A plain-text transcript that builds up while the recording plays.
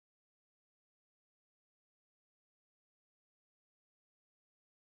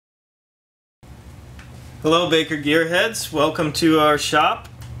Hello Baker Gearheads, welcome to our shop.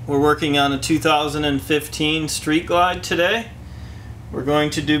 We're working on a 2015 Street Glide today. We're going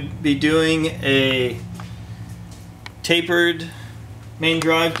to be doing a tapered main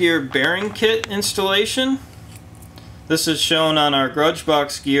drive gear bearing kit installation. This is shown on our grudge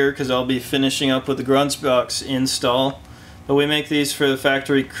box gear because I'll be finishing up with the grudge box install. But we make these for the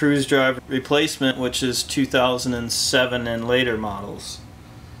factory cruise drive replacement, which is 2007 and later models.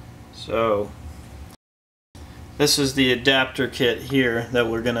 So this is the adapter kit here that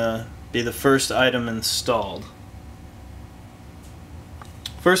we're gonna be the first item installed.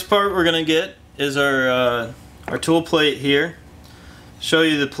 First part we're gonna get is our tool plate here. Show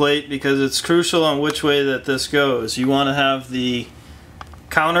you the plate because it's crucial on which way that this goes. You want to have the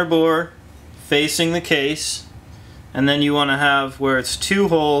counter bore facing the case, and then you want to have where it's two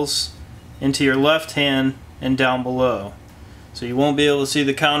holes into your left hand and down below. So you won't be able to see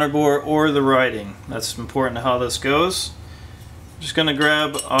the counter bore or the writing. That's important to how this goes. I'm just going to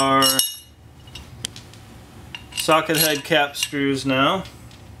grab our socket head cap screws now.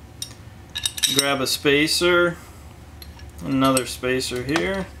 Grab a spacer, another spacer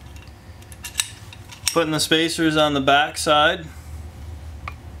here. Putting the spacers on the back side.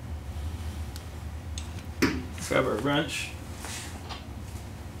 Grab our wrench.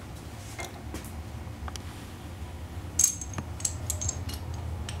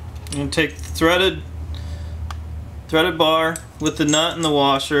 I'm going to take the threaded bar with the nut and the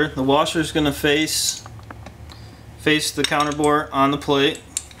washer. The washer is going to face the counter bore on the plate.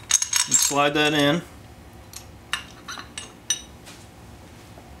 And slide that in.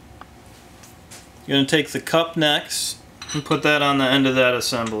 You're going to take the cup next and put that on the end of that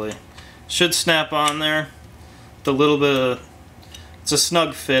assembly. Should snap on there with a little bit of, it's a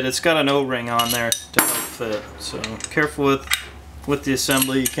snug fit. It's got an O-ring on there to help fit. So careful with the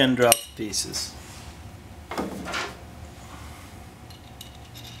assembly, you can drop pieces.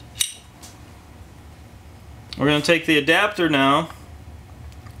 We're going to take the adapter now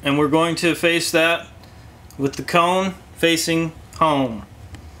and we're going to face that with the cone facing home.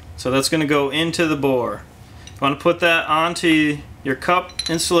 So that's going to go into the bore. You want to put that onto your cup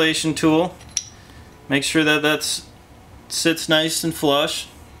installation tool. Make sure that that sits nice and flush,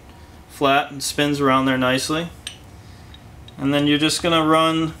 flat, and spins around there nicely. And then you're just going to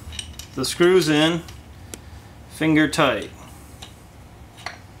run the screws in finger tight.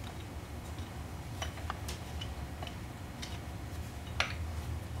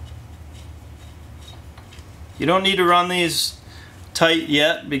 You don't need to run these tight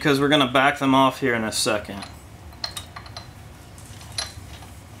yet because we're going to back them off here in a second.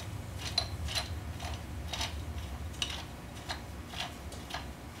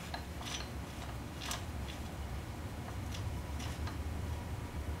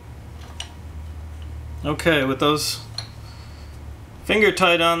 Okay, with those finger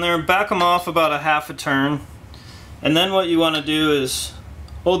tight on there, back them off about a half a turn. And then what you want to do is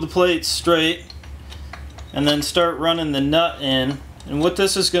hold the plate straight and then start running the nut in. And what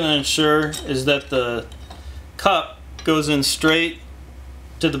this is going to ensure is that the cup goes in straight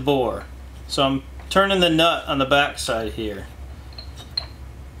to the bore. So I'm turning the nut on the back side here.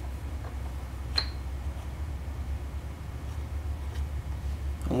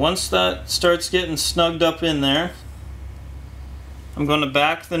 And once that starts getting snugged up in there, I'm going to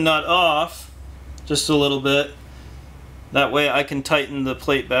back the nut off just a little bit. That way I can tighten the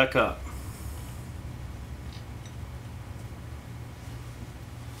plate back up.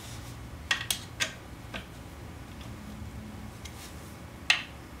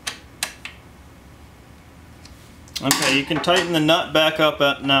 Okay, you can tighten the nut back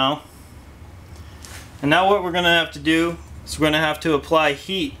up now. And now what we're going to have to do is we're going to have to apply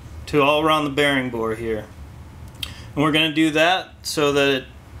heat to all around the bearing bore here. And we're going to do that so that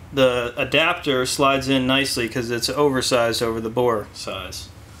the adapter slides in nicely because it's oversized over the bore size.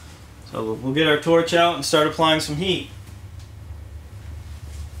 So we'll get our torch out and start applying some heat.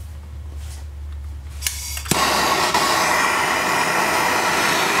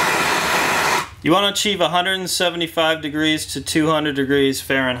 You want to achieve 175 degrees to 200 degrees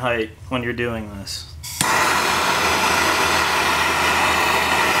Fahrenheit when you're doing this.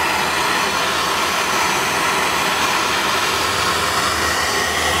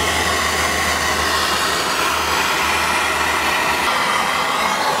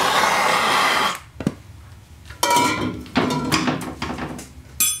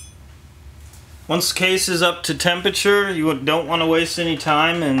 Once the case is up to temperature, you don't want to waste any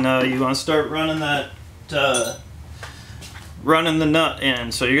time, and you want to start running running the nut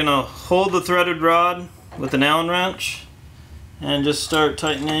in. So you're going to hold the threaded rod with an Allen wrench and just start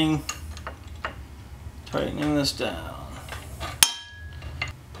tightening Tightening this down.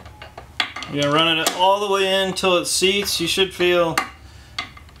 You're going to run it all the way in until it seats. You should feel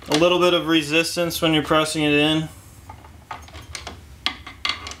a little bit of resistance when you're pressing it in.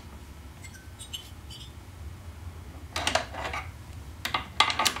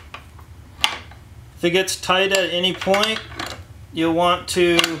 If it gets tight at any point, you'll want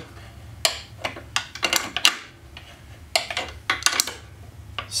to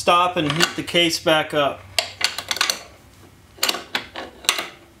stop and heat the case back up.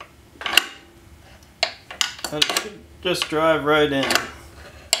 It should just drive right in.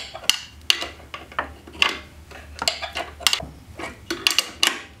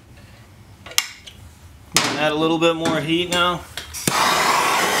 Add a little bit more heat now.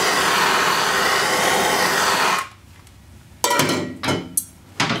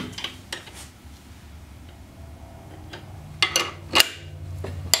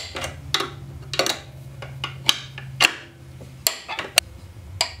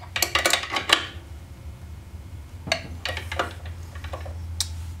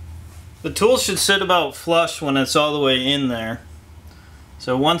 The tool should sit about flush when it's all the way in there.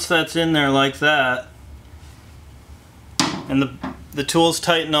 So once that's in there like that, and the tool's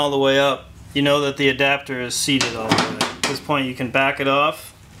tighten all the way up, you know that the adapter is seated all the way. At this point you can back it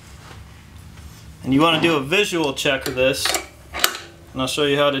off. And you want to do a visual check of this. And I'll show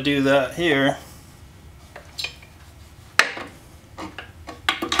you how to do that here.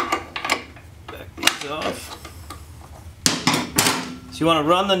 Back these off. So you want to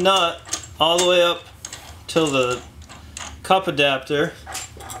run the nut all the way up till the cup adapter,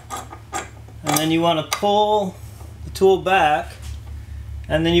 and then you want to pull the tool back,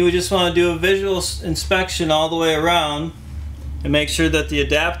 and then you would just want to do a visual inspection all the way around and make sure that the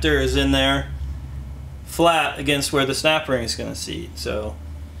adapter is in there flat against where the snap ring is going to seat. So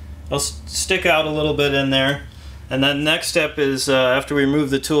it'll stick out a little bit in there, and then next step is after we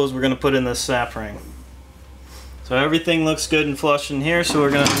remove the tools, we're going to put in the snap ring. So everything looks good and flush in here, so we're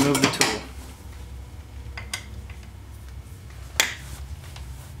going to remove the tool.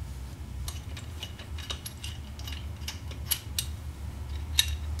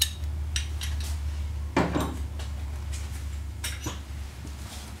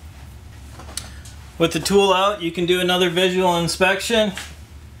 With the tool out, you can do another visual inspection.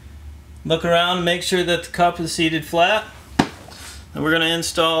 Look around and make sure that the cup is seated flat. And we're going to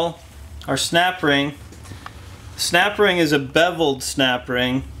install our snap ring. Snap ring is a beveled snap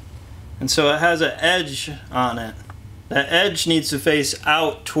ring, and so it has an edge on it. That edge needs to face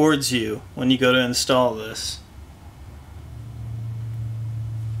out towards you when you go to install this.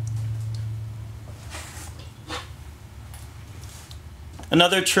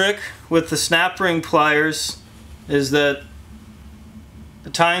 Another trick with the snap ring pliers is that the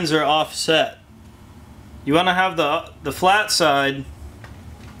tines are offset. You want to have the flat side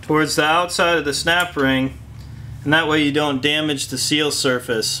towards the outside of the snap ring, and that way you don't damage the seal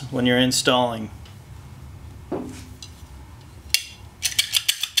surface when you're installing.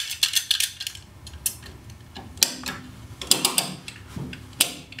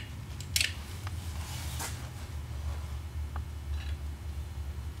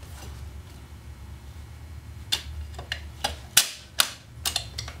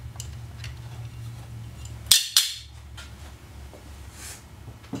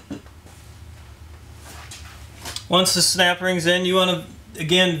 Once the snap ring's in, you want to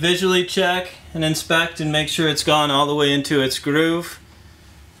again visually check and inspect and make sure it's gone all the way into its groove.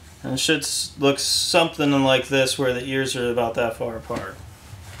 And it should look something like this, where the ears are about that far apart.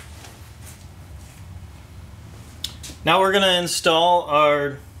 Now we're going to install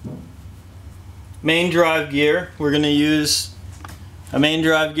our main drive gear. We're going to use a main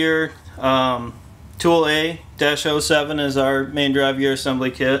drive gear, Tool A-07 is our main drive gear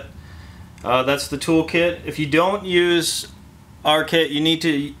assembly kit. That's the tool kit. If you don't use our kit, you need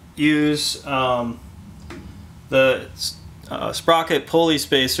to use the sprocket pulley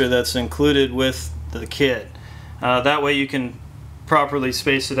spacer that's included with the kit. That way you can properly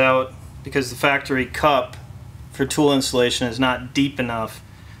space it out, because the factory cup for tool installation is not deep enough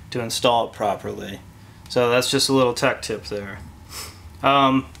to install it properly. So that's just a little tech tip there.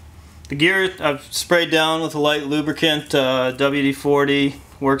 The gear I've sprayed down with a light lubricant, WD-40.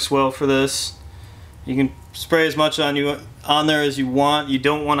 Works well for this. You can spray as much on there as you want. You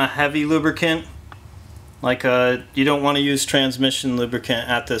don't want a heavy lubricant. Like you don't want to use transmission lubricant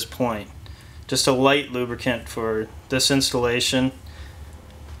at this point. Just a light lubricant for this installation.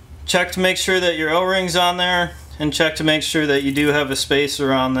 Check to make sure that your O-ring's on there, and check to make sure that you do have a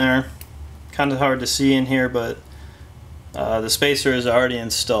spacer on there. Kind of hard to see in here, but the spacer is already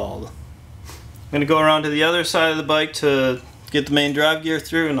installed. I'm going to go around to the other side of the bike to get the main drive gear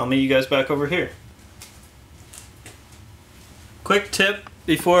through, and I'll meet you guys back over here. Quick tip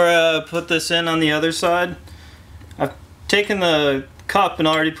before I put this in on the other side. I've taken the cup and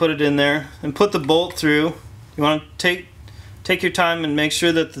already put it in there and put the bolt through. You want to take your time and make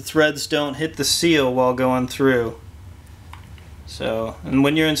sure that the threads don't hit the seal while going through. So, and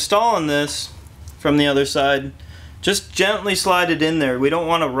when you're installing this from the other side, just gently slide it in there. We don't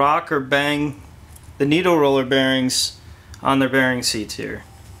want to rock or bang the needle roller bearings on their bearing seats here.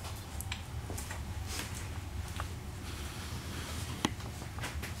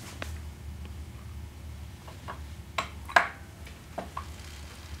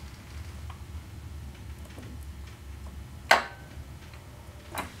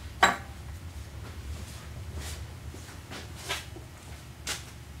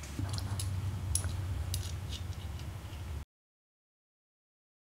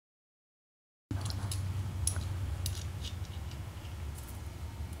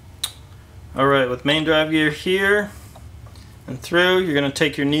 Alright, with main drive gear here and through, you're going to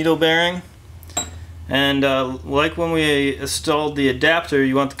take your needle bearing, and like when we installed the adapter,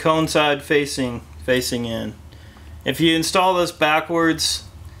 you want the cone side facing in. If you install this backwards,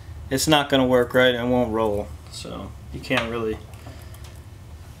 it's not going to work right and won't roll, so you can't really.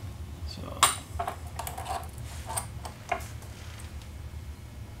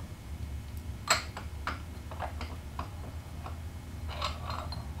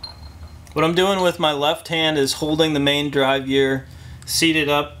 What I'm doing with my left hand is holding the main drive gear seated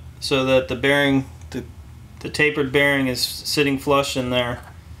up so that the bearing, the tapered bearing is sitting flush in there,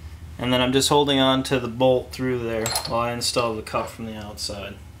 and then I'm just holding on to the bolt through there while I install the cup from the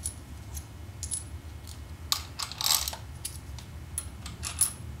outside.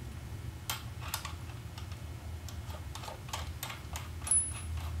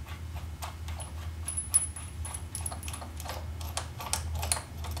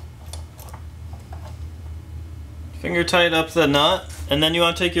 Finger tight up the nut, and then you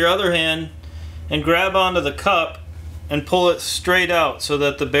want to take your other hand and grab onto the cup and pull it straight out so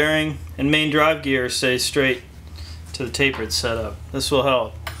that the bearing and main drive gear stay straight to the tapered setup. This will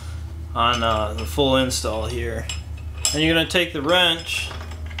help on the full install here. And you're going to take the wrench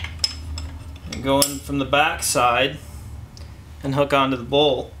and go in from the back side and hook onto the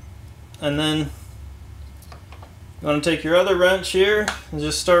bolt, and then you want to take your other wrench here and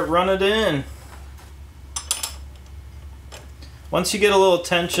just start running it in. Once you get a little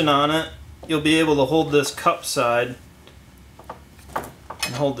tension on it, you'll be able to hold this cup side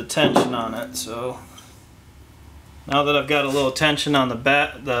and hold the tension on it. So now that I've got a little tension on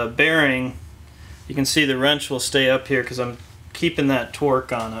the bearing, you can see the wrench will stay up here because I'm keeping that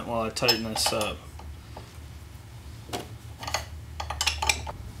torque on it while I tighten this up.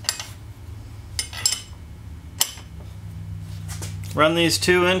 Run these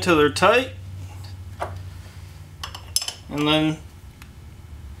two in till they're tight. And then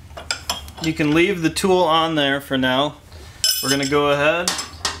you can leave the tool on there for now. We're going to go ahead.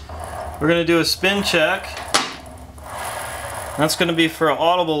 We're going to do a spin check. That's going to be for an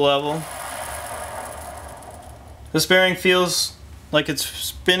audible level. This bearing feels like it's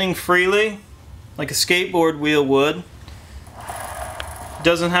spinning freely, like a skateboard wheel would. It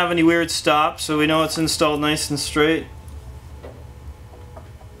doesn't have any weird stops, so we know it's installed nice and straight.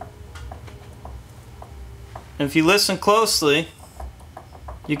 And if you listen closely,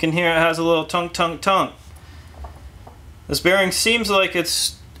 you can hear it has a little tunk tunk tunk. This bearing seems like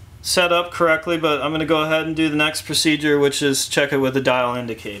it's set up correctly, but I'm going to go ahead and do the next procedure, which is check it with a dial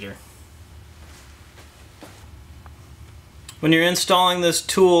indicator. When you're installing this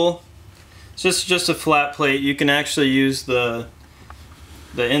tool, it's just a flat plate. You can actually use the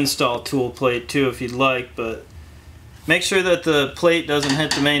install tool plate too if you'd like, but make sure that the plate doesn't hit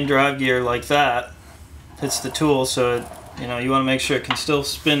the main drive gear like that. Hits the tool, so you want to make sure it can still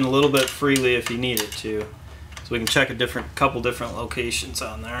spin a little bit freely if you need it to. So we can check a couple different locations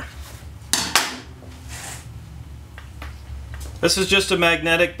on there. This is just a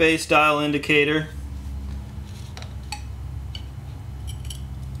magnetic based dial indicator.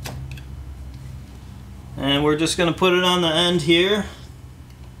 And we're just going to put it on the end here.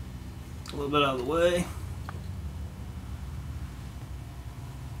 A little bit out of the way.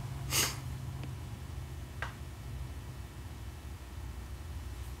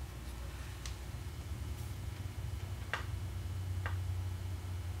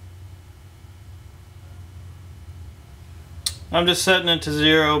 I'm just setting it to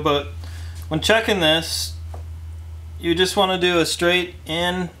 0, but when checking this, you just want to do a straight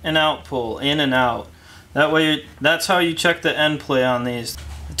in and out pull, in and out. That way, that's how you check the end play on these.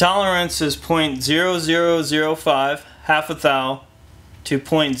 The tolerance is 0.0005, half a thou, to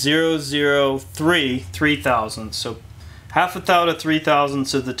 0.003 3/1000. So half a thou to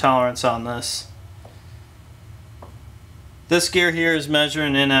 3/1000 is the tolerance on this. This gear here is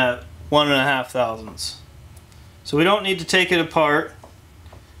measuring in at 1.5 thousandths. So we don't need to take it apart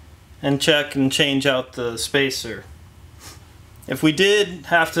and check and change out the spacer. If we did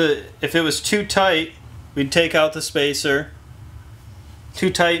have to, if it was too tight, we'd take out the spacer. Too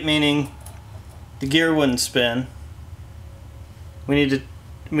tight meaning the gear wouldn't spin. We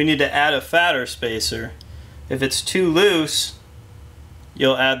need to add a fatter spacer. If it's too loose,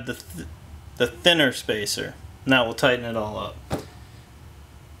 you'll add the thinner spacer, and that will tighten it all up.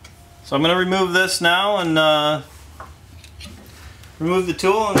 So I'm going to remove this now and remove the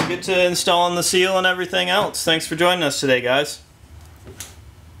tool and get to installing the seal and everything else. Thanks for joining us today, guys.